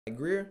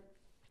Greer,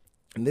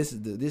 and this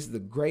is the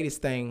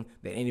greatest thing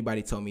that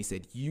anybody told me. He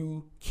said,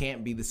 you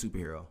can't be the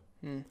superhero.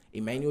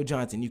 Emmanuel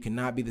Johnson, you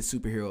cannot be the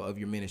superhero of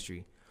your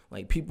ministry.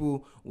 Like,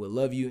 people will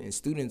love you and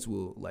students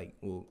will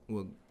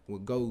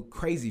go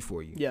crazy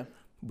for you. Yeah.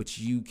 But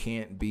you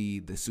can't be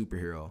the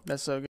superhero.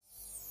 That's so good.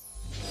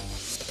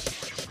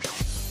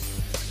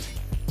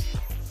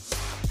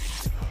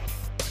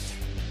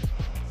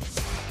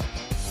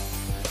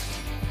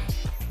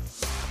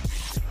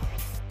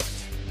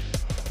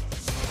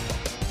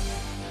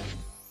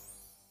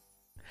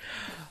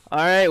 All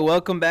right,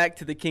 welcome back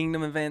to the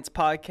Kingdom Events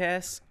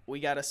Podcast.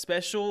 We got a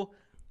special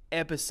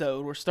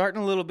episode. We're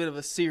starting a little bit of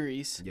a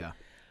series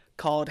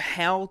called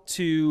How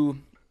to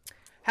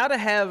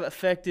Have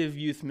Effective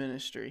Youth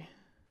Ministry.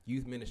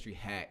 Youth Ministry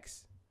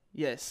Hacks.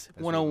 Yes,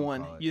 That's 101. what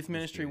we call it. Youth Let's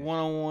Ministry get it.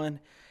 101.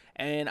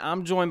 And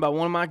I'm joined by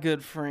one of my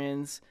good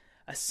friends,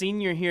 a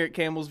senior here at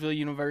Campbellsville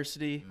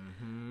University,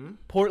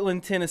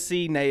 Portland,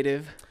 Tennessee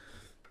native,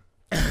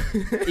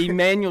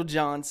 Emmanuel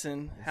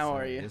Johnson. How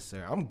are you? Yes,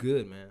 sir. I'm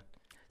good, man.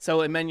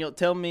 So, Emmanuel,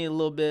 tell me a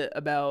little bit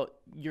about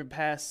your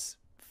past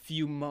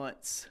few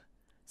months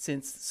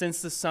since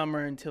the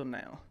summer until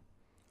now.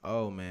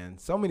 Oh, man.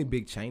 So many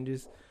big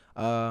changes.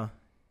 I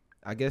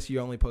guess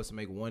you're only supposed to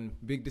make one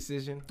big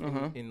decision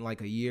in like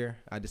a year.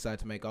 I decided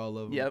to make all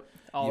of them. Yep,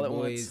 all Your at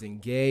boys once.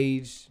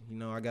 Engaged. You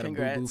know, I got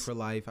Congrats. a boo-boo for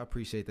life. I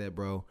appreciate that,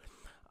 bro.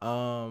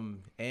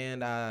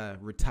 And I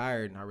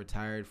retired. I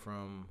retired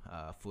from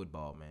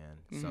football,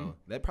 man. So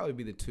that'd probably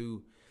be the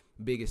two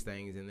biggest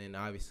things. And then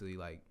obviously,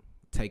 like,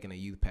 taking a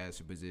youth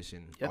pastor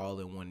position all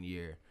in 1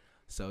 year.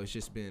 So it's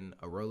just been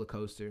a roller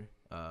coaster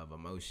of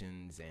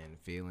emotions and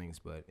feelings,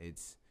 but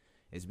it's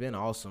been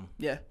awesome.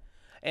 Yeah.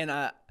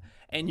 And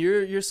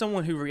you're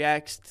someone who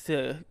reacts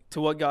to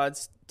what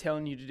God's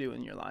telling you to do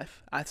in your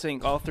life. I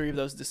think all three of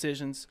those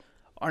decisions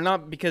are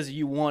not because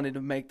you wanted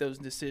to make those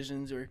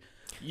decisions or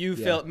you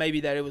felt maybe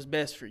that it was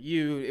best for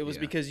you. It was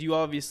because you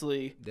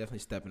obviously Definitely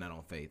stepping out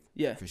on faith.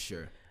 Yeah. For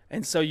sure.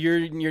 And so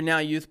you're now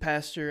youth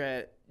pastor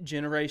at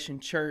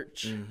Generation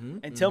Church.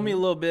 And tell me a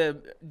little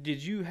bit,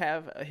 did you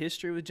have a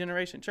history with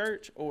Generation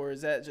Church, or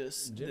is that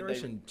just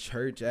Generation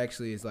Church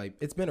actually is like,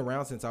 it's been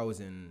around since I was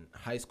in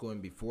high school and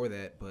before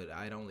that, but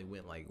I'd only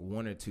went like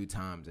 1 or 2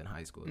 times in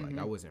high school. Like,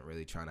 I wasn't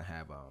really trying to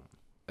have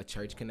a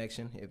church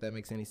connection, if that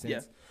makes any sense.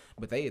 Yeah.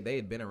 But they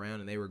had been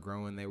around and they were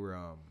growing. They were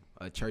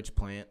a church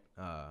plant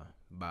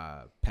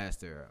by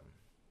Pastor,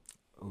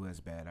 that's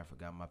bad. I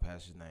forgot my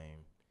pastor's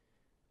name.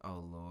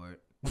 Oh, Lord.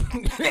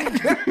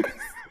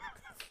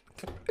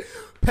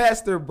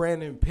 Pastor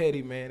Brandon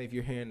Petty, man, if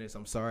you're hearing this,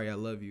 I'm sorry, I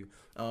love you.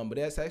 But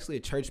that's actually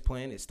a church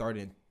plant. It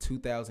started in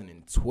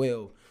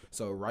 2012,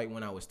 so right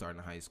when I was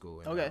starting high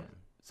school. And, Okay.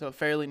 So a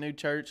fairly new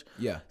church.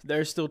 Yeah.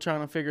 They're still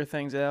trying to figure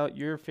things out.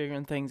 You're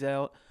figuring things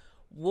out.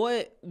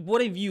 What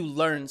have you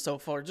learned so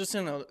far? Just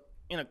in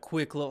a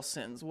quick little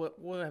sentence,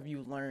 what have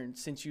you learned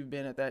since you've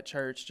been at that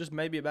church? Just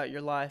maybe about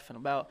your life and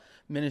about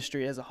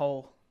ministry as a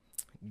whole.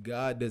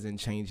 God doesn't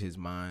change his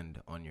mind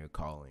on your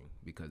calling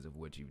because of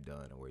what you've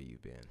done or where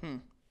you've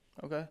been.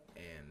 Okay.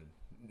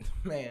 And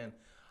man,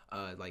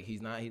 like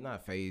he's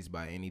not fazed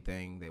by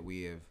anything that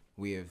we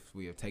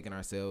have taken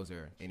ourselves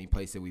or any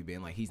place that we've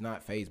been. Like, he's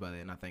not fazed by that.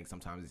 And I think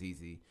sometimes it's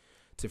easy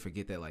to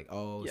forget that, like,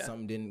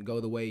 something didn't go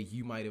the way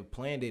you might have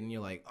planned it, and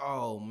you're like,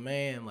 oh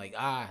man, like,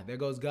 there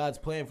goes God's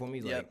plan for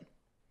me. He's like,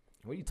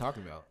 what are you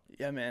talking about?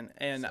 Yeah, man.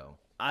 And So.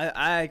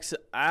 I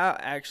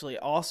actually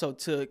also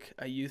took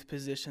a youth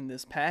position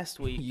this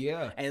past week.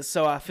 Yeah. And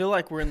so I feel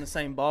like we're in the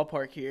same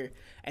ballpark here.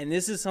 And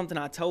this is something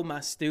I told my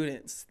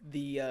students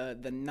the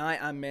night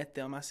I met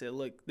them. I said,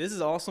 look, this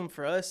is awesome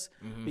for us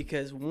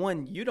because,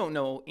 one, you don't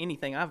know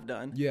anything I've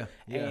done. Yeah.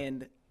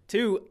 And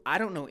two, I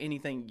don't know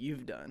anything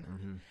you've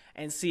done.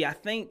 And see, I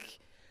think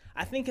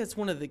that's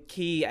one of the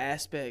key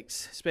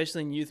aspects,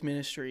 especially in youth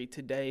ministry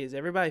today, is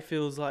everybody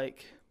feels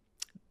like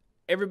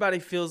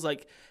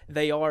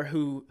they are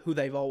who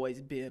they've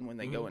always been when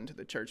they go into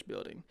the church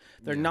building.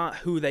 They're not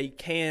who they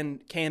can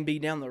be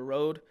down the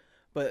road,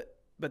 but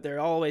they're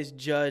always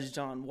judged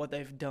on what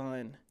they've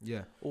done,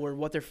 or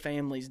what their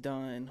family's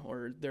done,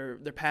 or their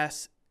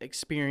past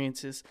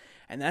experiences.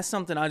 And that's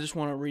something I just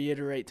want to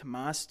reiterate to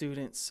my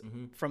students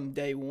from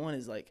day one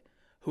is like,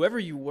 whoever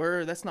you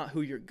were, that's not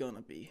who you're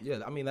gonna be. Yeah,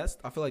 I mean, I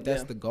feel like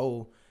that's the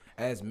goal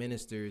as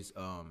ministers,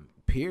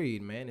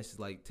 period, man. It's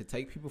like to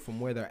take people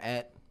from where they're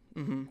at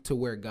to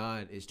where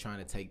God is trying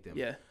to take them.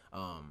 Yeah.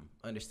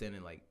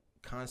 Understanding, like,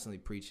 constantly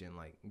preaching,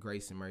 like,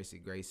 grace and mercy,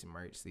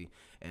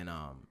 and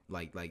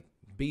like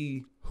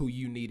be who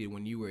you needed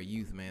when you were a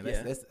youth, man.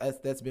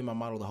 That's been my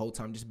model the whole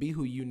time. Just be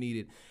who you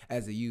needed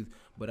as a youth,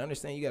 but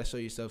understand you got to show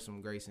yourself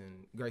some grace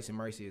and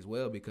mercy as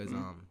well, because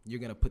you're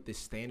gonna put this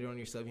standard on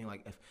yourself. You're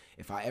like,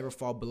 if I ever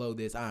fall below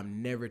this,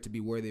 I'm never to be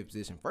worthy of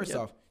position. First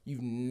off,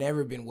 you've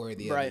never been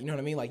worthy of it. You know what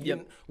I mean? Like,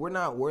 we're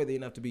not worthy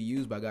enough to be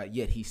used by God,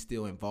 yet He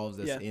still involves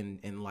us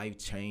in life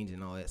change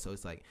and all that. So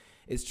it's like,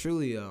 it's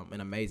truly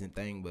an amazing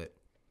thing, but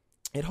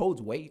it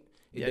holds weight.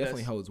 It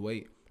definitely holds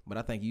weight. But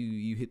I think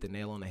you hit the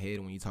nail on the head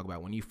when you talk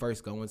about when you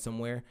first going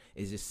somewhere,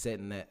 is just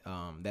setting that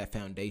that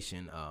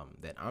foundation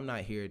that I'm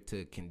not here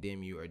to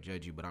condemn you or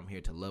judge you, but I'm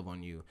here to love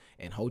on you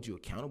and hold you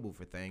accountable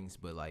for things.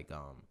 But like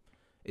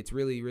it's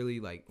really,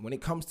 really like when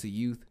it comes to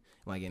youth,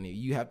 like, and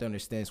you have to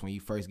understand this when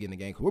you first get in the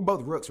game, because we're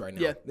both rooks right now.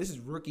 Yeah. This is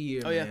rookie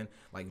year, man. Yeah.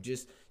 Like,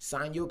 just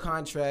sign your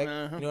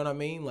contract. You know what I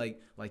mean?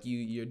 Like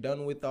you're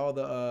done with all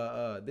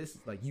the this,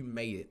 like, you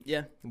made it.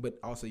 Yeah. But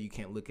also you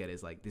can't look at it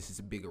as like this is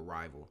a bigger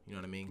rival. You know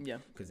what I mean? Yeah.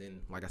 Because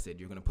then, like I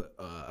said, you're gonna put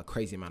a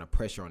crazy amount of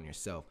pressure on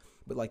yourself.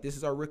 But like, this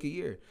is our rookie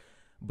year.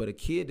 But a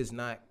kid does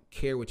not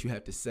care what you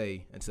have to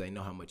say until they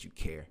know how much you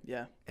care.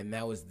 Yeah. And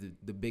that was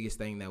the biggest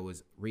thing that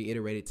was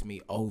reiterated to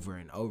me over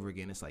and over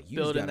again. It's like, you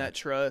building that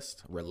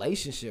trust.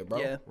 Relationship, bro.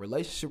 Yeah.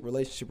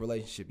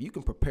 Relationship. You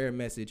can prepare a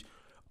message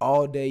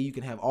all day. You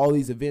can have all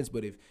these events.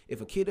 But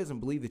if a kid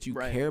doesn't believe that you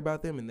care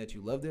about them and that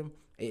you love them,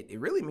 it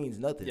really means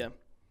nothing. Yeah.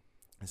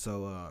 And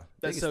so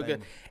that's so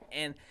good.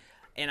 And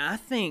I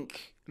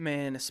think,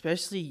 man,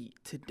 especially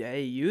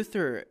today, youth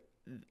are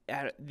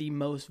at the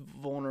most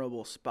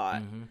vulnerable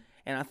spot. Mm-hmm.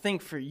 And I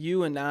think for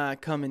you and I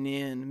coming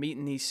in,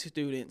 meeting these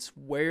students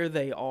where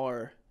they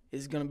are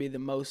is going to be the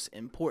most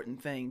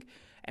important thing.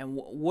 And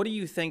what do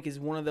you think is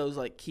one of those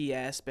like key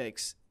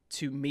aspects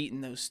to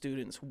meeting those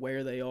students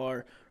where they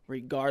are,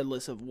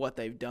 regardless of what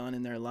they've done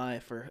in their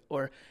life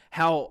or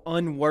how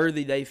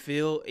unworthy they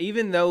feel?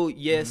 Even though,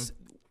 yes,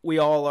 we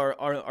all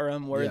are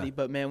unworthy,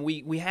 but man,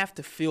 we have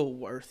to feel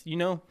worth, you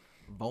know?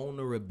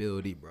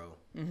 Vulnerability, bro.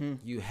 Mm-hmm.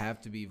 You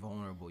have to be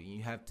vulnerable.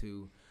 You have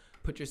to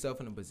put yourself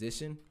in a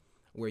position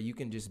where you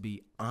can just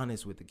be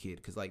honest with the kid.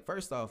 Because, like,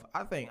 first off,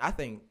 I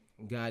think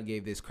God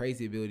gave this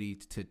crazy ability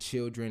to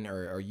children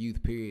or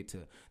youth, period,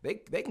 to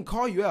they can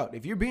call you out.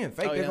 If you're being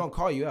fake, they're going to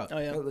call you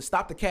out.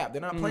 Stop the cap.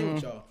 They're not playing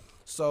with y'all.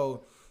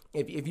 So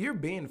if you're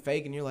being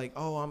fake and you're like,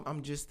 oh,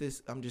 I'm just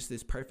this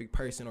perfect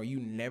person, or you're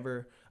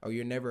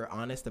never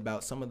honest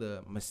about some of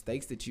the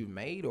mistakes that you've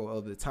made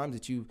or the times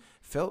that you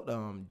felt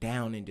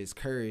down and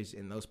discouraged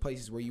in those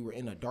places where you were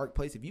in a dark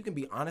place, if you can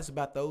be honest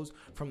about those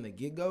from the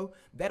get-go,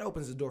 that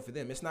opens the door for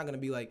them. It's not going to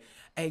be like,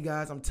 hey,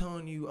 guys, I'm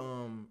telling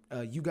you,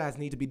 you guys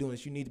need to be doing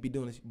this. You need to be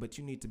doing this. But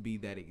you need to be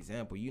that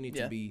example. You need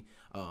to be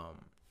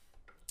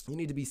you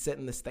need to be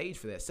setting the stage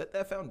for that. Set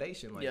that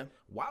foundation. Like,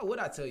 why would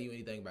I tell you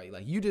anything about you?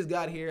 Like, you just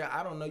got here.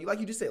 I don't know you. Like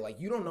you just said, like,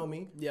 you don't know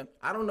me. Yeah.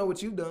 I don't know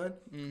what you've done.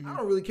 Mm-hmm. I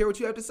don't really care what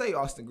you have to say,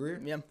 Austin Greer.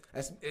 Yeah.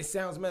 It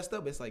sounds messed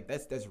up. It's like,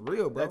 that's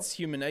real, bro. That's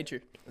human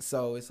nature.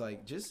 So it's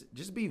like,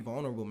 just be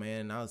vulnerable,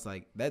 man. And I was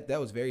like, that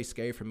was very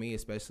scary for me,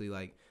 especially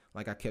like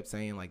I kept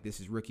saying, like, this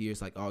is rookie year.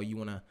 It's like, oh, you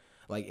want to,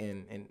 like,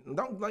 and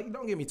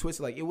don't get me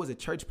twisted. Like, it was a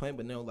church plant,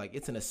 but no, like,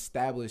 it's an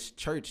established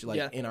church,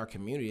 like, in our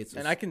community.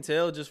 And I can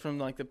tell just from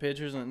like the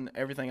pictures and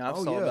everything I've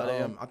saw about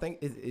it. I think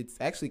it's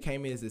actually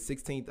came in as the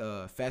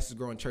 16th fastest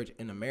growing church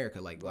in America.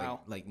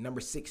 Like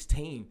number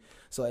 16.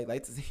 So like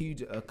it's a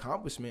huge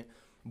accomplishment.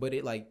 But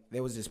it, like,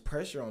 there was this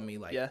pressure on me,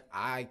 like,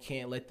 I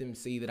can't let them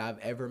see that I've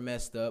ever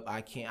messed up.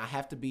 I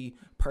have to be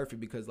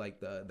perfect, because, like,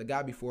 the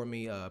guy before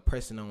me,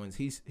 Preston Owens,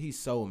 he's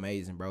so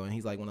amazing, bro. And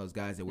he's like one of those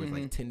guys that wears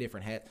like 10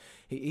 different hats.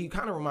 He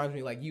kind of reminds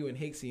me like you and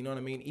Hicksy, you know what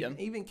I mean?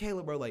 Even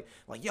Caleb, bro, like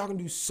y'all can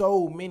do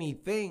so many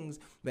things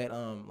that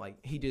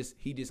like he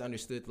just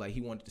understood, like,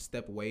 he wanted to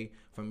step away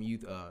from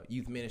youth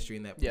ministry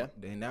in that point.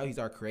 And now he's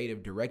our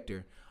creative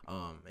director.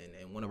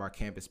 And one of our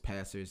campus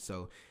pastors.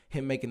 So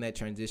him making that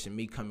transition,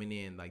 me coming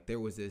in, like, there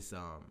was this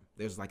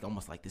there's like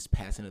almost like this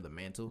passing of the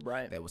mantle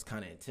that was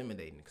kind of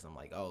intimidating, because I'm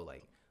like, oh,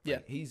 like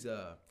he's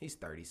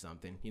 30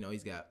 something, you know,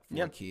 he's got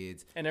 4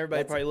 kids, and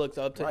everybody probably looked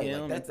up to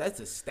him. Like,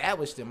 that's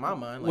established in my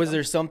mind. Like,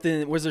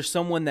 was there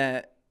someone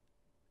that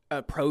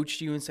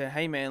approached you and said,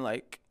 hey man,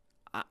 like,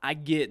 I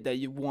get that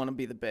you want to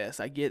be the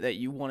best, I get that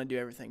you want to do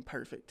everything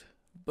perfect,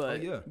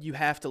 but you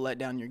have to let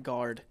down your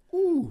guard?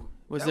 Ooh.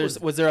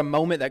 Was there a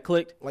moment that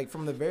clicked? Like,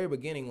 from the very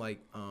beginning,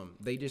 like,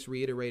 they just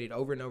reiterated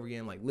over and over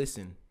again, like,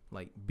 listen,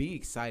 like, be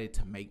excited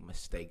to make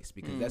mistakes,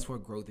 because that's where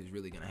growth is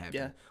really going to happen.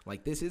 Yeah.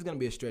 Like, this is going to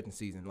be a stretching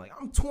season. Like,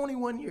 I'm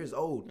 21 years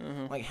old.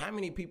 Like, how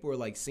many people are,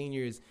 like,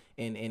 seniors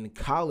in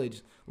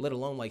college, let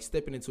alone, like,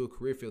 stepping into a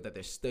career field that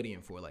they're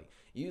studying for? Like,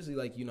 usually,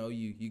 like, you know,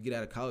 you get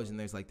out of college and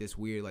there's, like, this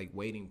weird, like,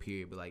 waiting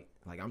period, but, like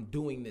I'm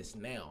doing this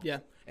now. Yeah.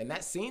 And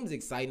that seems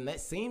exciting. That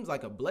seems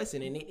like a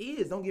blessing, and it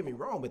is. Don't get me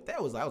wrong, but I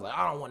was like,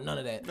 I don't want none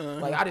of that.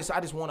 Like, I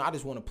just want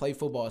to play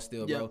football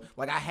still, bro.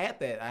 Like, I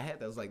had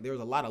that. It was like, there was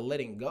a lot of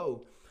letting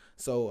go.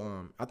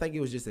 So I think it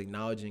was just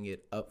acknowledging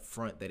it up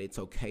front, that it's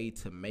okay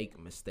to make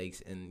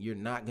mistakes, and you're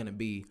not gonna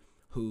be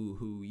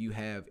who you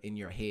have in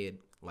your head.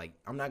 Like,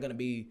 I'm not gonna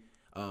be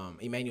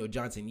Emmanuel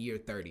Johnson year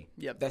 30.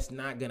 Yep. That's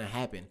not gonna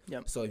happen.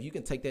 Yep. So if you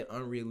can take that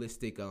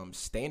unrealistic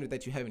standard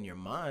that you have in your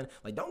mind,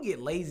 like, don't get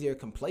lazy or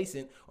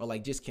complacent, or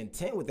like just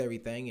content with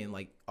everything, and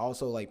like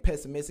also like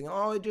pessimistic.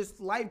 Oh,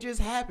 life just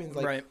happens.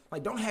 Like,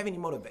 like, don't have any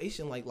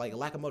motivation, like a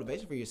lack of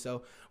motivation for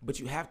yourself. But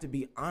you have to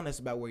be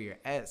honest about where you're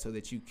at, so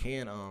that you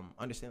can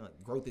understand,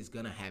 like, growth is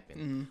gonna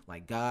happen.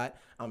 Like, God,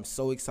 I'm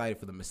so excited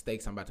for the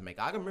mistakes I'm about to make.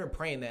 I can remember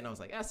praying that, and I was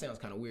like, that sounds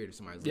kind of weird if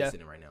somebody's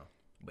listening right now.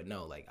 But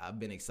no, like, I've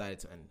been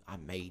excited and I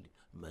made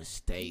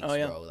mistakes,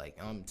 bro. Like,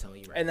 I'm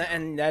telling you right now.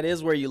 And that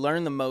is where you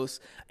learn the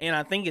most. And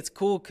I think it's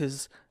cool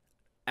because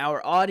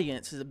our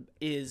audience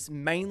is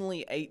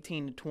mainly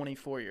 18 to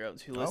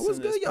 24-year-olds who listen to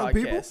this podcast. Young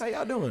people? How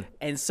y'all doing?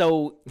 And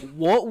so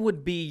what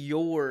would be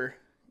your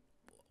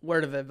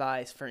word of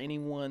advice for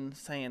anyone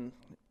saying,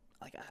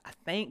 like, I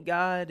think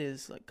God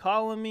is like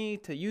calling me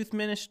to youth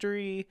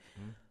ministry,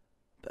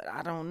 but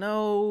I don't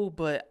know,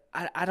 but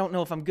I don't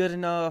know if I'm good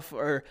enough,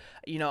 or,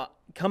 you know,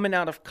 coming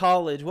out of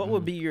college, what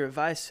would be your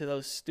advice to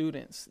those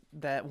students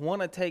that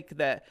want to take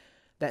that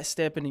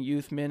step into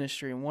youth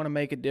ministry and want to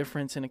make a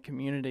difference in a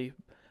community,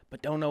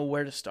 but don't know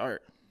where to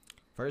start?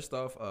 First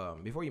off,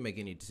 before you make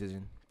any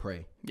decision,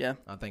 pray. Yeah.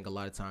 I think a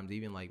lot of times,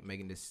 even like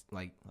making this,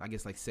 like, I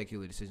guess like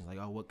secular decisions, like,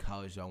 oh, what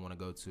college do I want to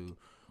go to,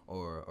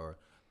 or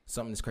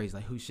something that's crazy,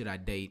 like, who should I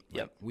date?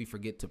 Like, we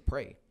forget to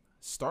pray.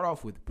 Start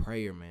off with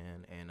prayer,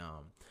 man. And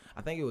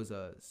I think it was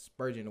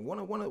Spurgeon, one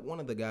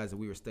of the guys that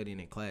we were studying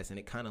in class, and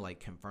it kind of like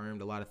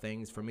confirmed a lot of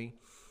things for me.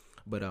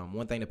 But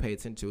one thing to pay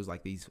attention to is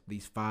like these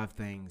 5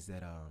 things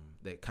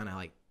that kind of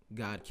like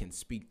God can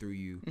speak through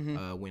you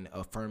when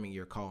affirming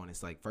your call. And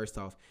it's like, first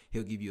off,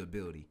 He'll give you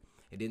ability.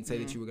 It didn't say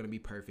that you were going to be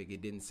perfect.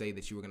 It didn't say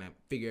that you were going to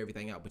figure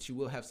everything out, but you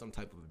will have some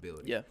type of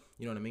ability. Yeah.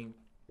 You know what I mean?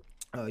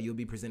 You'll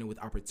be presented with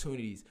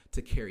opportunities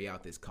to carry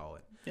out this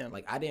calling. Yeah.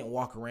 Like, I didn't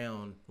walk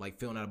around like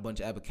filling out a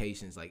bunch of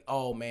applications like,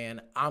 oh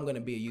man, I'm going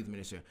to be a youth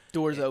minister.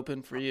 Doors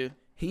open for you.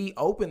 He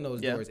opened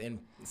those doors, and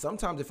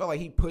sometimes it felt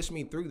like He pushed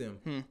me through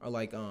them. Or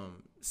like,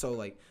 so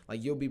like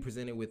you'll be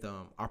presented with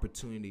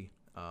opportunity,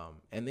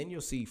 and then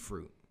you'll see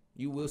fruit.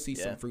 You will see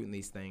some fruit in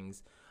these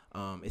things.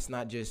 It's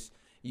not just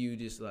you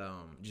just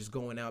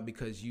going out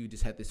because you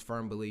just had this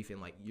firm belief and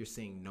like you're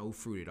seeing no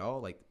fruit at all.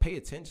 Like, pay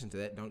attention to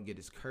that. Don't get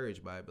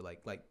discouraged by it, but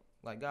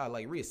like God,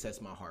 like, reassess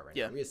my heart right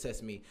now.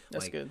 Reassess me.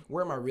 That's like, good.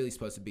 Where am I really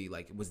supposed to be?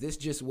 Like, was this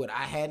just what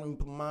I had in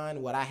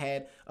mind, what I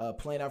had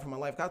planned out for my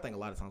life? I think a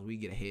lot of times we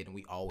get ahead and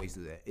we always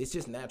do that. It's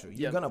just natural.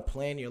 You're going to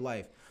plan your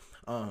life.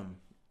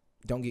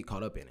 Don't get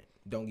caught up in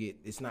it.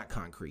 It's not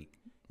concrete.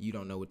 You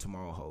don't know what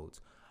tomorrow holds.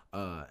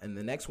 And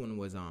the next one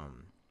was,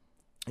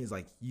 is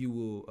like, you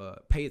will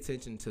pay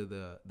attention to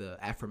the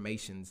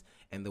affirmations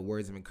and the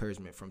words of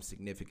encouragement from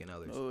significant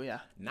others. Oh, yeah.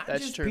 Not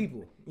That's just true.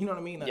 people. You know what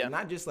I mean? Like,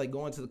 not just like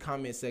going to the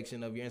comment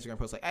section of your Instagram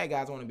post like, hey,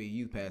 guys, I want to be a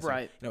youth pastor.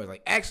 Right. You know, it's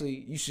like,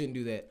 actually, you shouldn't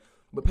do that.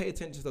 But pay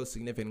attention to those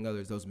significant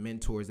others, those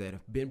mentors that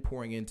have been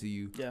pouring into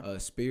you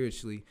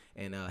spiritually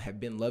and have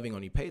been loving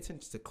on you. Pay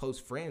attention to close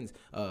friends,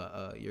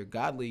 your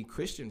godly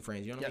Christian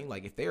friends. You know what I mean?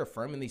 Like, if they're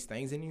affirming these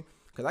things in you,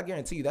 because I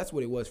guarantee you that's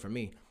what it was for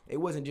me. It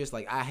wasn't just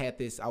like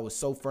I was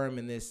so firm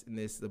in this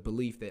the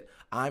belief that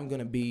I'm going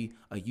to be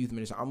a youth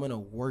minister. I'm going to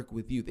work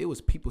with youth. It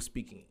was people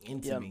speaking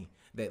into me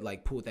that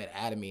like pulled that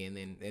out of me.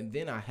 And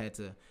then I had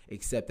to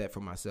accept that for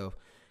myself.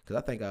 Because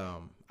I think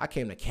I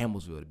came to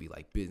Campbellsville to be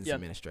like business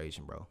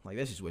administration, bro. Like,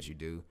 that's just what you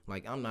do.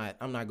 Like, I'm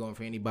not going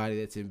for anybody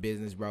that's in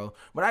business, bro.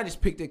 But I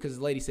just picked it because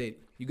the lady said,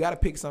 you got to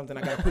pick something.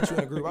 I got to put you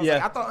in a group. I was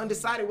like, I thought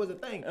undecided was a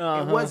thing.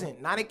 It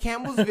wasn't. Not at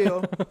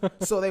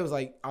Campbellsville. So they was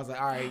like, I was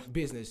like, all right,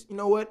 business. You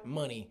know what?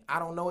 Money. I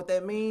don't know what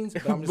that means,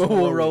 but I'm just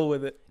going to roll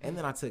with it. And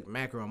then I took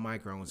macro and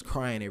micro and was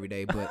crying every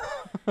day. But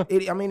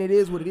it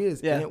is what it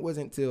is. Yeah. And it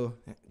wasn't till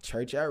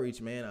church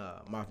outreach, man.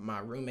 My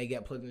roommate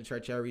got plugged into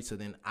church outreach. So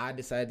then I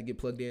decided to get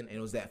plugged in. And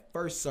it was that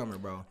first summer,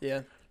 bro.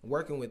 Yeah.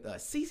 Working with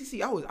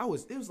CCC.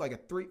 It was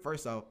like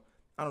first off,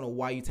 I don't know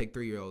why you take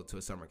 3-year-old to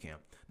a summer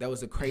camp. That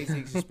was the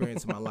craziest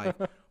experience of my life.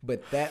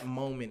 But that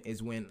moment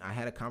is when I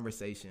had a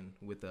conversation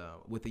with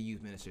a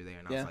youth minister there.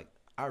 And I was like,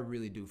 I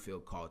really do feel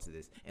called to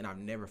this. And I've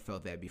never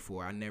felt that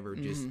before. I never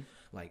just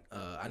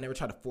I never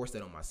tried to force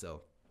that on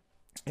myself.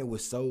 It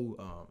was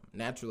so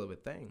natural of a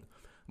thing.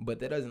 But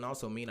that doesn't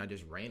also mean I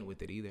just ran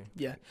with it either.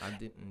 Yeah. I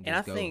didn't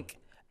just go. Think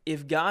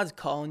if God's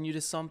calling you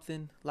to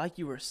something, like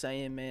you were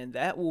saying, man,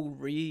 that will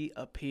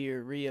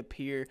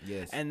reappear.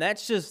 Yes. And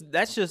that's just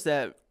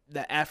that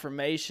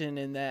affirmation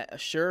and that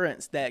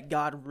assurance that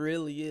God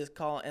really is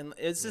calling. And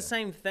it's the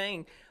same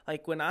thing.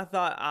 Like, when I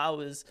thought I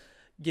was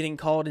getting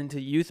called into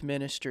youth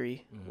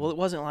ministry, well, it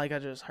wasn't like I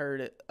just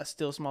heard a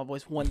still small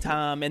voice one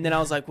time and then I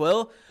was like,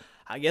 well,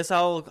 I guess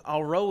I'll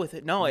roll with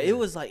it. No, it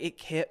was like it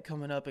kept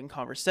coming up in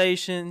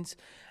conversations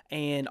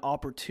and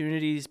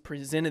opportunities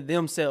presented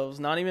themselves.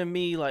 Not even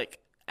me like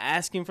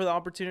asking for the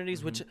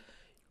opportunities, which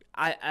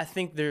I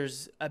think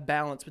there's a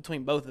balance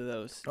between both of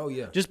those. Oh,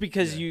 yeah. Just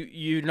because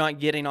you're not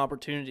getting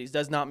opportunities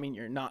does not mean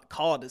you're not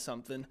called to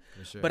something.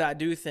 For sure. But I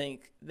do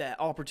think that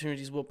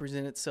opportunities will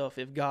present itself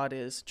if God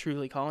is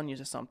truly calling you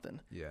to something.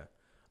 Yeah.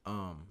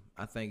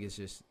 I think it's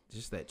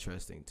just that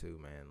trusting too,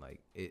 man.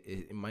 Like,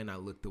 it might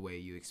not look the way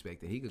you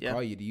expected. He could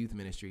call you to youth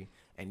ministry,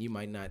 and you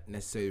might not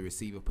necessarily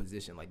receive a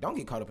position. Like, don't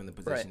get caught up in the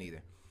position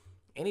either.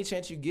 Any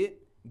chance you get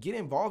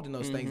involved in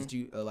those things that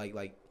you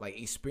like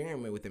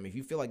experiment with them. If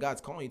you feel like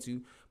God's calling you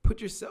to, put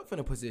yourself in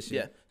a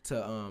position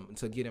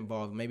to get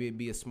involved. Maybe it'd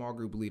be a small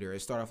group leader or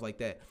start off like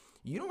that.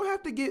 You don't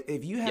have to get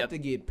to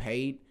get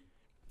paid.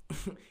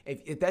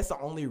 If that's the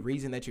only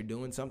reason that you're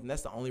doing something,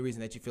 that's the only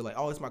reason that you feel like,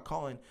 oh, it's my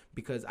calling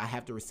because I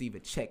have to receive a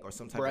check or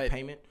some type of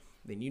payment,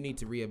 then you need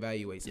to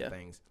reevaluate some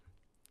things.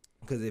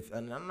 Because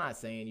and I'm not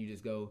saying you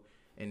just go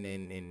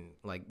and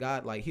like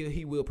God, like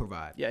he will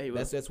provide. Yeah, he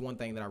will. That's one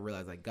thing that I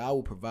realized. Like God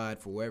will provide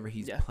for wherever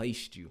He's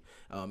placed you.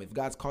 If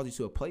God's called you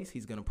to a place,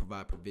 He's gonna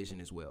provide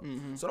provision as well.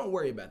 Mm-hmm. So don't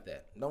worry about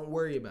that.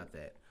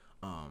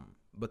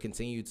 But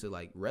continue to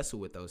like wrestle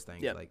with those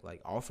things. Yep.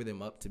 Like offer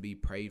them up to be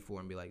prayed for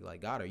and be like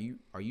God, are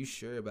you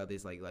sure about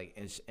this? Like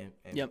and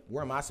yep.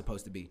 Where am I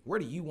supposed to be? Where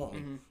do you want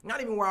me?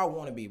 Not even where I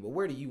want to be, but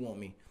where do you want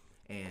me?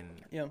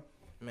 And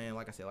man,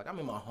 like I said, like I'm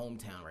in my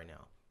hometown right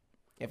now.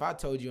 If I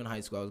told you in high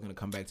school I was going to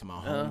come back to my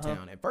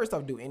hometown, and first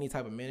I'll do any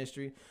type of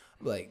ministry,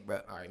 I'm like, bro,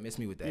 all right, miss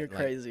me with that. You're like,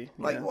 crazy.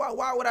 Like,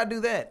 why would I do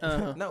that?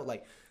 No,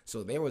 like,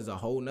 so there was a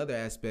whole nother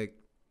aspect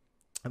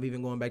of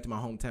even going back to my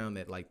hometown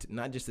that, like,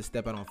 not just to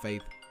step out on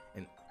faith.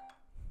 And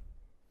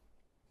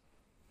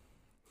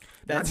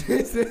that's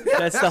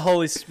the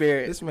Holy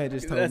Spirit. This man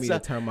just told me to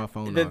turn my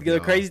phone off. The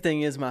crazy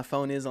thing is my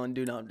phone is on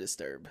Do Not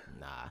Disturb.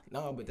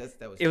 No, but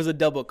that was. It was a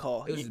double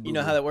call. You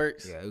know how that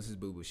works? Yeah, it was his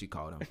boo-boo. She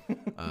called him.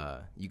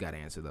 You got to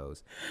answer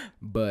those.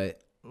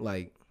 But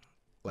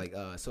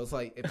so it's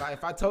like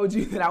if I told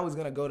you that I was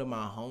gonna go to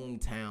my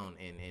hometown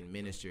and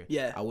minister,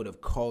 I would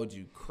have called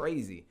you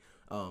crazy.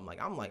 I'm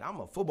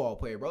a football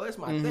player, bro. That's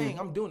my thing.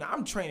 I'm doing that.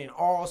 I'm training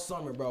all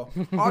summer, bro.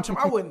 I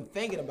wasn't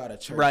thinking about a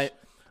church. Right.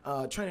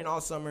 Training all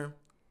summer.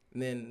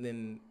 And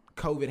then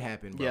COVID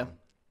happened, bro. Yeah.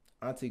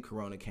 Auntie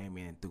Corona came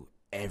in and threw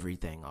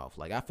everything off.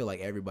 Like I feel like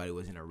everybody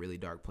was in a really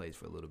dark place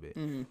for a little bit.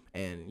 Mm-hmm.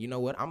 And you know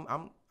what?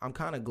 I'm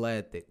kind of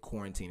glad that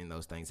quarantine and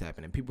those things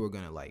happened. And people are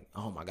gonna like,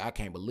 oh my God, I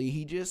can't believe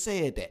he just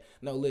said that.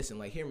 No, listen,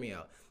 like hear me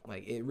out.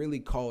 Like it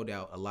really called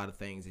out a lot of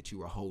things that you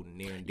were holding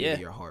near and dear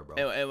to your heart,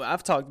 bro. And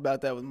I've talked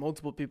about that with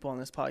multiple people on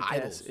this podcast.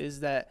 Idols.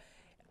 Is that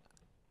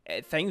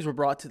things were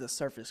brought to the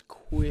surface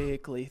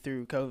quickly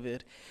through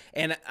COVID,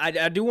 and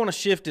I do want to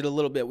shift it a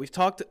little bit. We've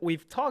talked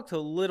a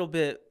little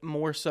bit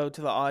more so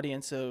to the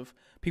audience of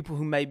people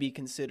who may be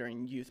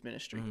considering youth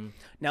ministry. Mm-hmm.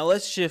 Now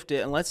let's shift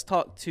it and let's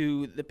talk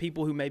to the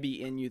people who may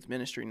be in youth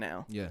ministry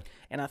now. Yeah,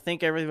 and I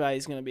think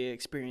everybody's going to be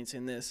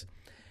experiencing this.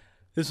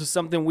 This was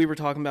something we were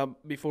talking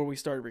about before we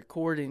started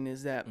recording.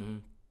 Is that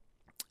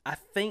I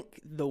think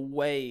the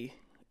way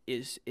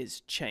is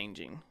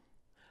changing.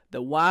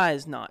 The why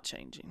is not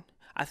changing.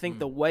 I think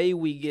the way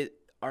we get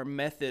our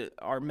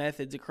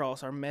methods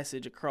across, our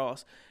message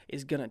across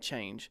is going to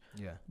change.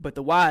 Yeah. But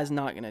the why is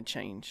not going to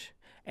change.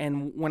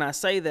 And when I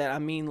say that, I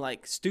mean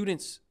like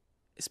students,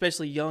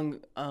 especially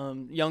young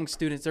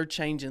students, they're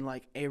changing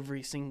like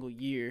every single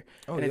year.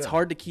 And it's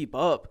hard to keep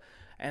up.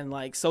 And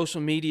like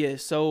social media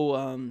is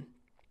so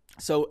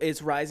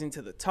it's rising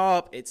to the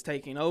top, it's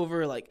taking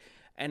over, like,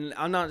 and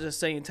I'm not just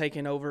saying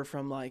taking over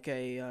from like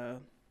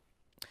an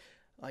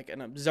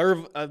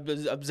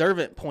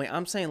observant point.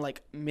 I'm saying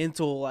like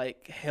mental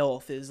like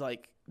health is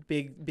like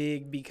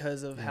big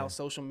because of how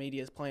social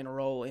media is playing a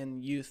role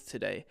in youth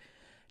today.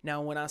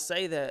 Now, when I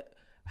say that,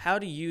 how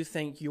do you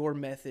think your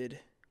method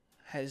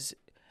has,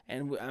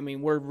 and I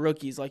mean, we're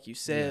rookies like you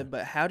said,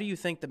 but how do you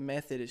think the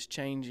method is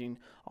changing?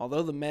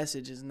 Although the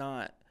message is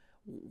not,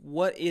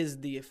 what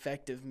is the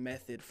effective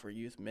method for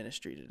youth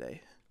ministry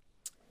today?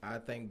 I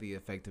think the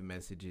effective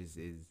message is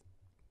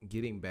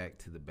getting back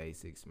to the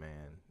basics,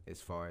 man.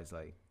 As far as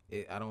like,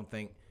 I don't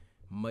think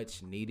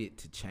much needed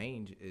to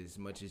change as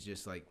much as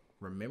just like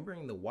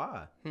remembering the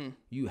why.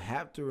 You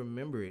have to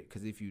remember it,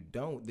 because if you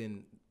don't,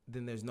 then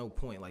there's no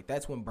point. Like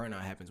that's when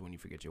burnout happens, when you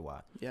forget your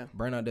why. Yeah.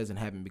 Burnout doesn't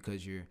happen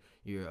because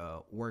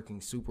you're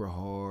working super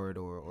hard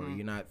or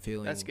you're not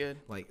feeling. That's good.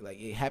 Like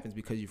it happens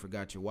because you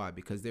forgot your why.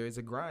 Because there is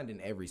a grind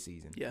in every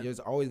season. Yeah. There's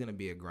always gonna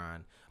be a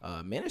grind.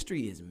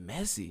 Ministry is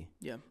messy.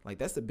 Yeah. Like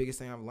that's the biggest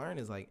thing I've learned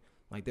is like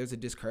there's a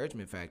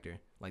discouragement factor.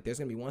 Like there's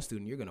gonna be one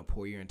student you're gonna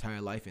pour your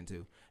entire life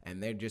into,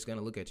 and they're just gonna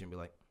look at you and be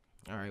like,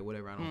 all right,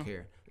 whatever, I don't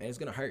care. And it's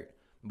gonna hurt.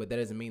 But that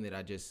doesn't mean that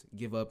I just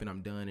give up and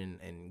I'm done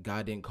and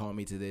God didn't call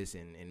me to this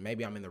and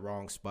maybe I'm in the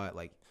wrong spot.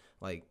 Like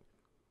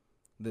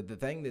the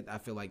thing that I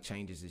feel like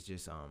changes is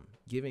just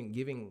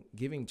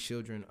giving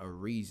children a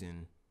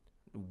reason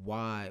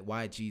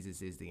why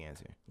Jesus is the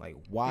answer. Like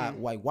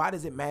why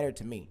does it matter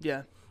to me?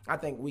 Yeah. I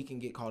think we can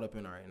get caught up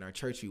in our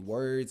churchy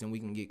words, and we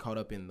can get caught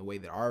up in the way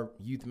that our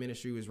youth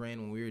ministry was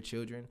ran when we were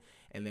children,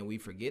 and then we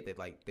forget that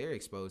like they're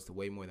exposed to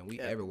way more than we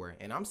ever were.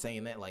 And I'm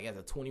saying that like as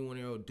a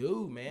 21-year-old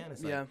dude, man.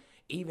 It's like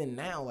even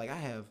now, like I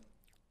have,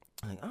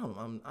 like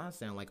I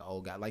sound like an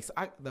old guy. Like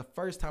the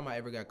first time I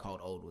ever got called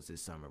old was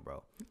this summer,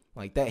 bro.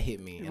 Like that hit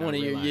me. One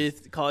of your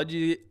youth called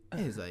you.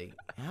 It's like,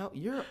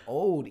 you're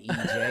old,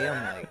 EJ.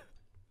 I'm like,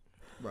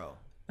 bro.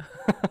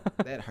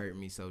 That hurt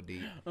me so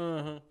deep.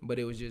 But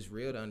it was just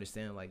real to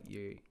understand like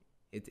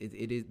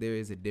there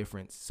is a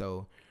difference.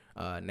 So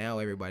now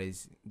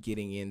everybody's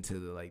getting into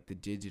the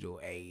digital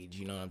age,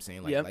 you know what I'm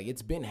saying? Like like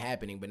it's been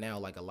happening, but now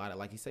like a lot of,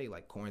 like you say,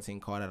 like quarantine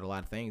caught out a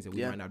lot of things that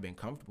we might not have been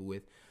comfortable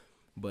with.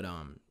 But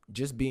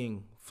just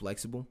being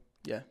flexible.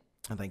 Yeah.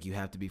 I think you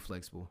have to be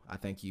flexible. I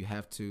think you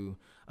have to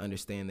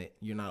understand that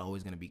you're not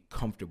always going to be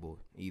comfortable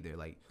either.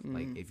 Like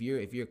if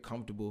you're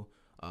comfortable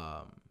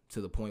to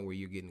the point where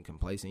you're getting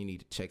complacent, you need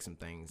to check some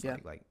things.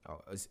 Like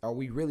are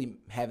we really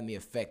having the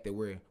effect that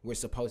we're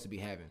supposed to be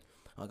having?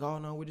 Like, oh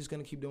no, we're just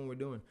gonna keep doing what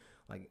we're doing.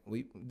 Like,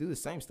 we do the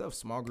same stuff.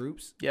 Small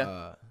groups,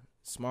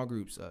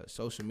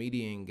 social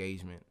media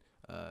engagement,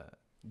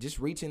 just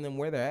reaching them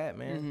where they're at,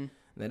 man. Mm-hmm.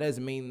 That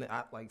doesn't mean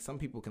that like some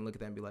people can look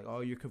at that and be like,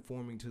 oh, you're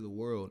conforming to the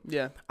world.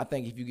 Yeah. I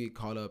think if you get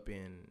caught up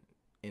in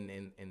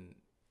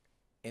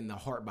the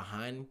heart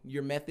behind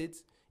your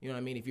methods, you know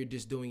what I mean? If you're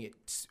just doing it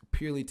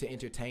purely to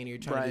entertain, you're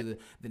trying to do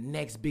the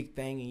next big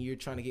thing, and you're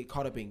trying to get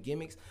caught up in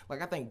gimmicks.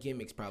 Like, I think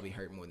gimmicks probably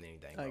hurt more than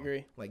anything. I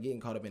agree. Like,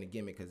 getting caught up in a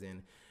gimmick, because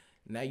then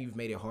now you've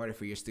made it harder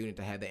for your student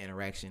to have the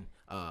interaction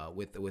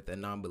with a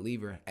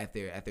non-believer at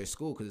their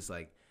school, because it's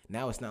like,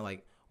 now it's not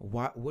like,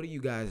 what are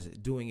you guys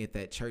doing at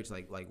that church?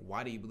 Like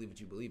why do you believe what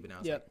you believe? But now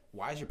it's like,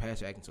 why is your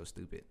pastor acting so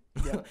stupid?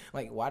 Yep.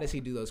 Like, why does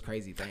he do those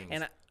crazy things?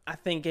 And I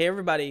think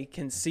everybody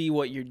can see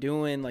what you're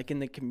doing, like in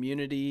the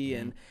community,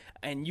 mm-hmm.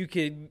 and you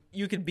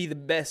could be the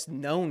best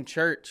known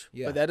church,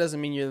 but that doesn't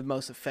mean you're the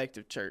most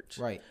effective church.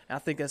 Right. And I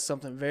think that's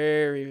something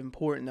very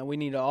important that we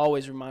need to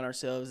always remind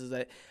ourselves, is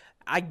that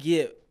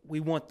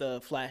we want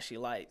the flashy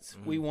lights.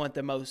 Mm-hmm. We want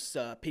the most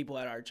people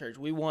at our church.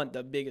 We want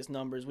the biggest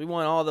numbers. We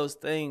want all those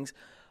things.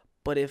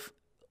 But if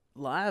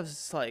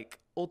lives like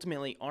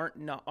ultimately are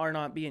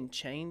not being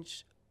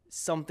changed,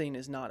 something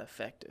is not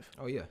effective.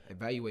 Oh yeah,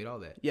 evaluate all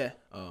that. Yeah.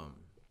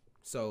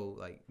 So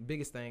like,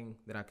 biggest thing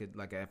that I could,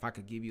 like, if I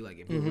could give you, like,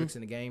 if it works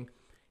in the game,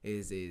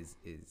 is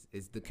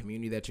the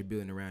community that you're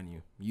building around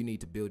you. You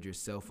need to build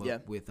yourself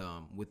up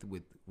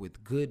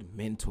with good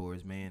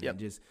mentors, man, and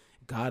just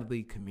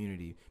godly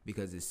community.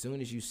 Because as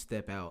soon as you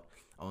step out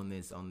on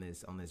this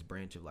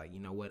branch of, like, you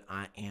know what,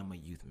 I am a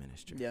youth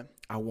minister. Yeah.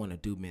 I want to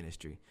do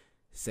ministry.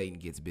 Satan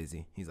gets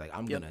busy. He's like,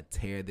 I'm going to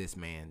tear this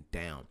man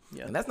down.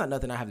 Yep. And that's not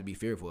nothing I have to be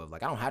fearful of.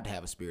 Like, I don't have to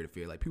have a spirit of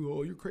fear. Like, people,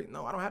 oh, you're crazy.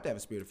 No, I don't have to have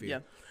a spirit of fear.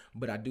 Yep.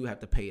 But I do have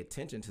to pay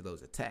attention to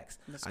those attacks.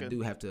 I do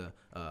have to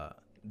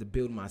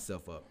build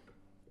myself up.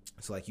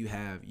 So, like, you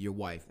have your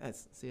wife.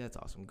 That's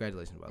awesome.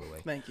 Congratulations, by the way.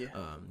 Thank you.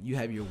 You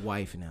have your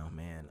wife now,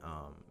 man.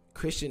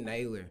 Christian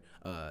Naylor,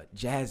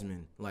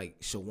 Jasmine, like,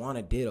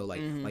 Shawana Ditto.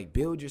 Like, like,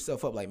 build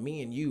yourself up. Like,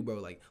 me and you, bro.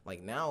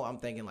 Like now I'm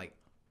thinking, like,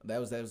 that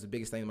was the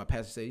biggest thing that my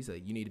pastor said. He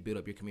said, you need to build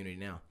up your community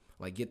now.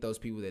 Like, get those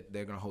people that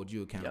they're going to hold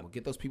you accountable.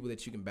 Get those people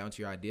that you can bounce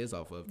your ideas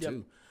off of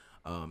too.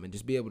 And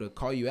just be able to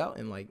call you out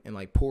and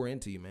like pour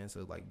into you, man.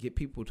 So, like, get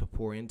people to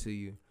pour into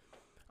you.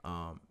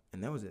 And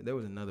there was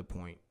another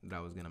point that I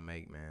was going to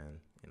make, man.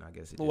 And I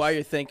guess while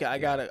you're thinking, I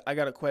got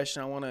a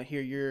question. I want to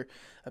hear your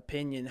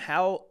opinion.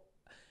 How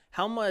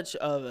much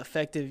of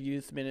effective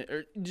youth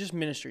or just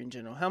ministry in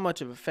general, how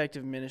much of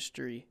effective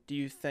ministry do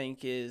you think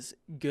is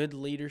good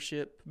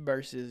leadership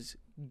versus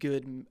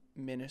good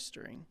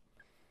ministering?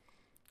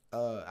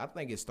 I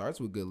think it starts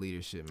with good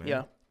leadership, man.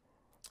 Yeah.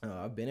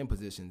 I've been in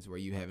positions where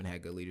you haven't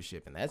had good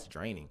leadership, and that's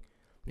draining.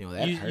 You know,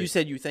 that you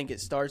said you think it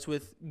starts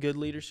with good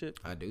leadership?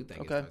 I do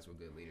think it starts with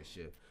good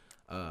leadership.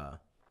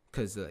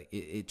 Because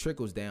it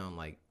trickles down,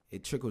 like,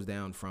 it trickles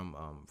down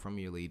from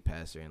your lead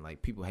pastor, and,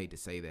 like, people hate to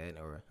say that,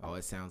 or, oh,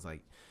 it sounds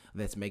like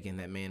that's making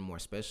that man more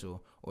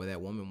special or that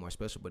woman more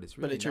special, but it's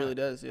really But it truly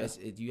does, yeah.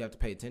 You have to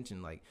pay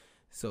attention, like,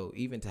 so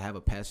even to have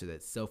a pastor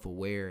that's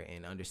self-aware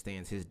and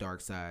understands his dark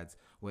sides,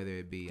 whether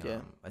it be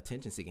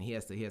attention seeking, he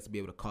has to be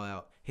able to call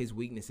out his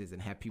weaknesses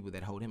and have people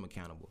that hold him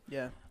accountable.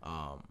 Yeah.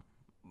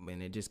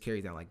 And it just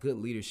carries down, like, good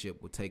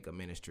leadership will take a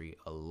ministry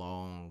a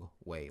long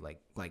way.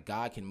 Like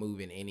God can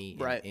move in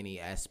any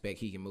aspect.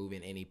 He can move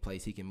in any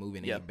place. He can move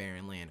in any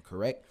barren land.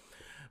 Correct.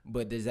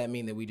 But does that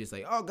mean that we just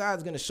like, oh,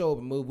 God's gonna show up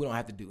and move? We don't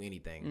have to do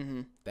anything.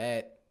 Mm-hmm.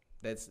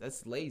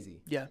 That's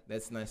lazy. Yeah.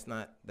 That's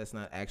not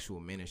actual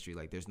ministry.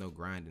 Like, there's no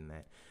grind in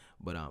that.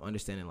 But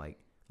understanding like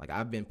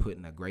I've been put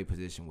in a great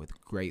position with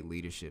great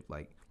leadership.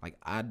 Like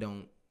I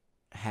don't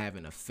have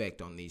an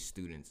effect on these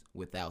students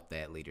without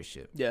that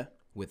leadership. Yeah.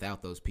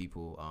 Without those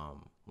people,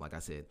 like I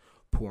said,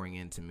 pouring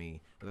into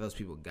me, without those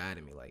people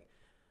guiding me, like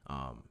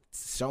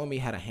showing me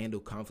how to handle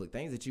conflict,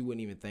 things that you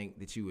wouldn't even think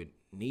that you would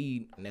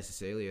need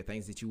necessarily, or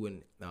things that you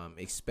wouldn't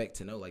expect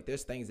to know. Like,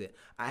 there's things that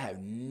I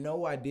have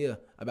no idea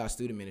about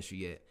student ministry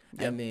yet.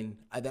 Yep. And then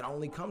that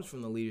only comes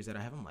from the leaders that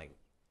I have. I'm like,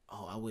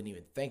 oh, I wasn't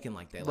even thinking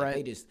like that. Like,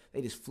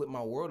 they just flip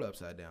my world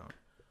upside down.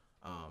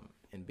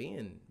 And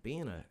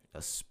being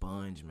a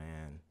sponge,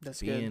 man.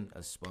 That's being good.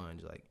 A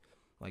sponge.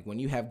 Like when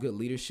you have good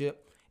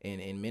leadership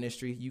in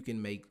ministry, you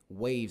can make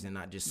waves and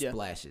not just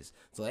splashes.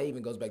 So that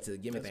even goes back to the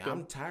gimmick thing. Good.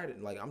 I'm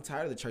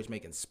tired of the church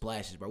making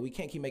splashes, bro. We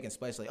can't keep making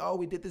splashes like, oh,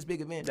 we did this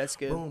big event. That's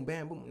good. Boom,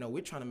 bam, boom. No,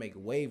 we're trying to make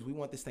waves. We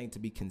want this thing to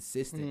be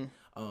consistent,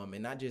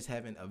 and not just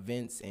having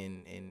events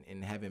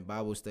and having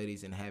Bible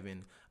studies and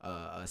having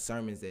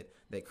sermons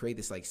that create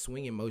this like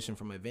swinging motion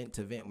from event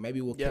to event.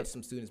 Maybe we'll catch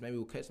some students.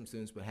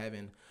 But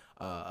having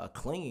a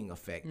clinging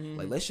effect.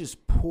 Like, let's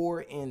just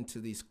pour into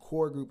these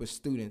core group of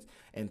students,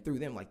 and through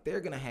them, like,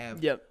 they're gonna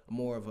have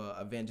more of a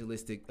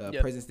evangelistic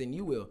presence than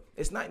you will.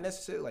 It's not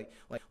necessarily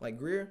like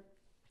Greer.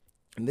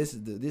 And this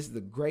is the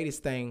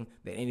greatest thing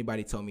that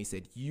anybody told me. He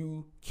said,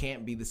 you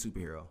can't be the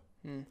superhero.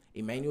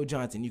 Emmanuel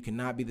Johnson, you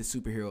cannot be the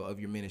superhero of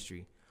your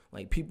ministry.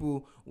 Like,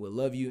 people will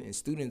love you, and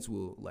students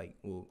will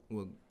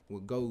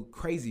go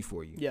crazy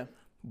for you. Yeah.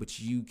 but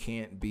you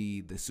can't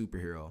be the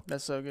superhero.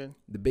 That's so good.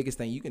 The biggest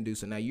thing you can do.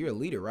 So now you're a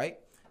leader, right?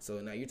 So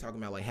now you're talking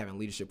about like having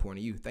leadership pouring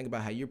to you. Think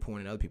about how you're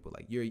pouring to other people.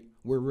 Like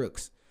we're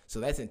rooks. So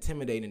that's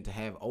intimidating to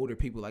have older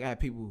people. Like I have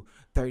people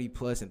 30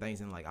 plus and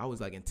things, and like I was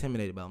like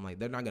intimidated by them. Like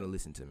they're not gonna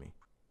listen to me.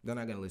 They're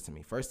not gonna listen to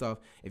me. First off,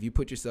 if you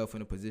put yourself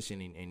in a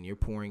position and you're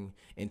pouring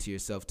into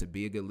yourself to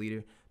be a good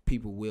leader,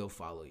 people will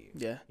follow you.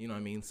 Yeah. You know what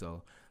I mean?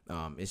 So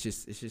it's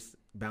just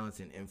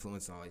balancing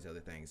influence and all these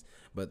other things.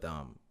 But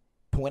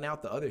point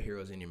out the other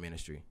heroes in your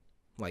ministry.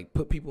 Like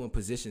put people in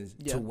positions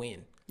to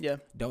win. Yeah.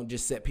 Don't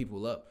just set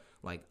people up.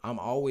 Like I'm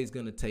always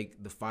gonna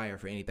take the fire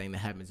for anything that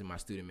happens in my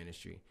student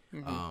ministry.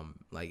 Mm-hmm.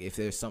 Like if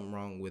there's something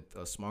wrong with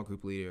a small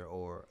group leader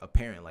or a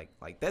parent,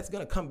 like that's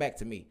gonna come back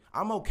to me.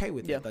 I'm okay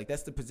with it. Like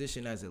that's the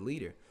position as a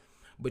leader.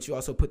 But you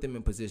also put them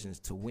in positions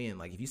to win.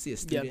 Like if you see a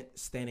student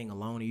standing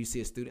alone, or you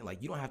see a student,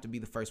 like you don't have to be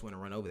the first one to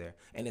run over there,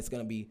 and it's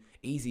gonna be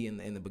easy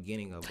in the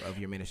beginning of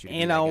your ministry.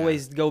 And I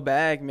always go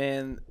back,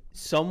 man.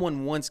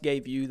 Someone once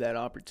gave you that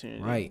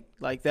opportunity, right?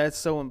 Like that's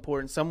so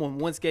important. Someone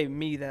once gave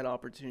me that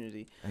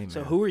opportunity. Amen.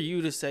 So who are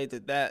you to say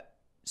that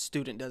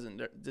student doesn't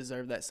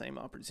deserve that same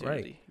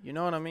opportunity? Right. You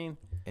know what I mean?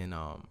 And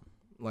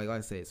like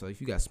I said, so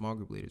if you got small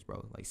group leaders,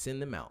 bro, like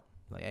send them out.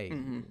 Like, hey,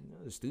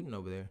 there's a student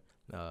over there.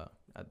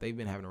 They've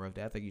been having a rough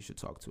day. I think you should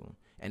talk to them.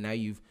 And now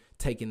you've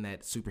taken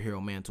that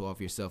superhero mantle off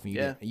yourself, and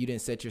you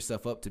didn't set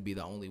yourself up to be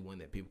the only one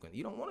that people can.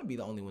 You don't want to be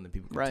the only one that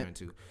people can turn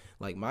to.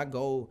 Like my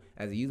goal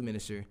as a youth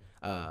minister,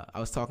 I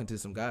was talking to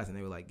some guys, and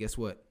they were like, "Guess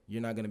what?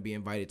 You're not going to be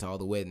invited to all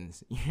the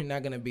weddings. You're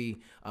not going to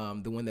be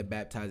the one that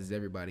baptizes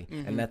everybody,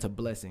 and that's a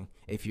blessing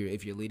if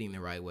you're leading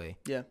the right way.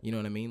 Yeah, you know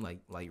what I mean?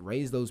 Like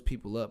raise those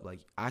people up.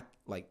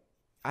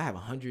 I have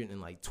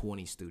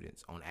 120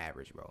 students on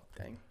average, bro.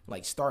 Dang.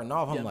 Like starting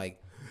off, I'm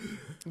like,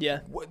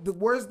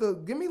 where's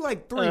give me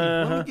like 3.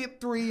 Let me get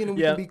 3 and then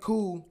we can be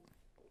cool.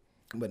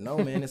 But no,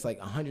 man, it's like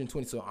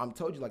 120. So I'm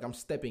told you, like I'm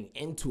stepping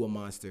into a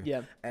monster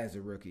as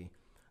a rookie.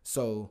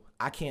 So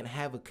I can't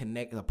have a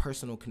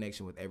personal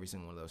connection with every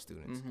single one of those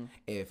students. Mm-hmm.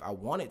 If I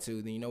wanted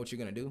to, then you know what you're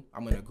gonna do?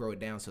 I'm gonna grow it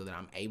down so that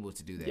I'm able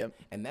to do that. Yep.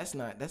 And that's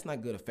not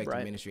good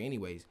effective ministry,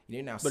 anyways.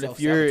 You're now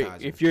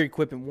self-sabotaging. If you're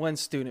equipping one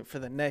student for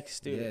the next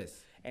student,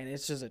 and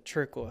it's just a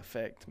trickle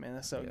effect, man.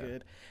 That's so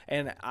good.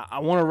 And I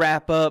want to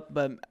wrap up,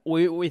 but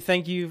we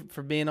thank you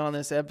for being on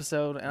this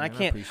episode. And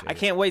man, I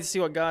can't wait to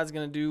see what God's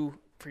gonna do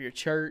for your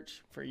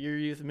church, for your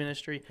youth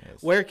ministry.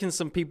 Yes. Where can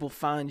some people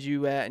find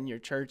you at and your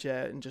church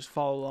at and just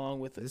follow along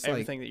with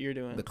everything that you're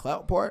doing? The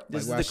clout part?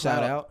 This is the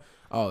shout out.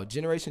 Oh,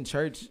 Generation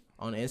Church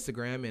on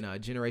Instagram and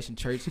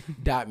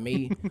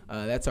generationchurch.me.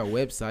 That's our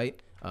website.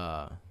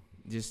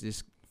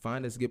 Just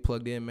find us, get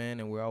plugged in, man,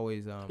 and we're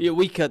always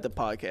we cut the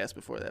podcast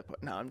before that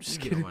part. No, I'm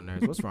just kidding. Get on my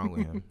nerves. What's wrong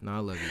with him? No, I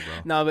love you, bro.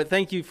 No, but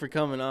thank you for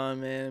coming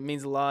on, man. It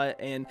means a lot,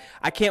 and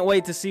I can't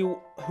wait to see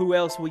who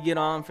else we get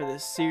on for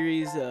this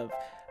series of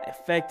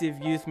effective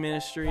youth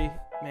ministry.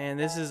 Man,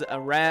 this is a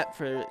wrap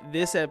for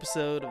this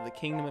episode of the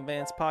Kingdom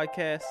Advance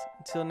podcast.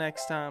 Until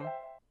next time,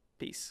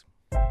 peace.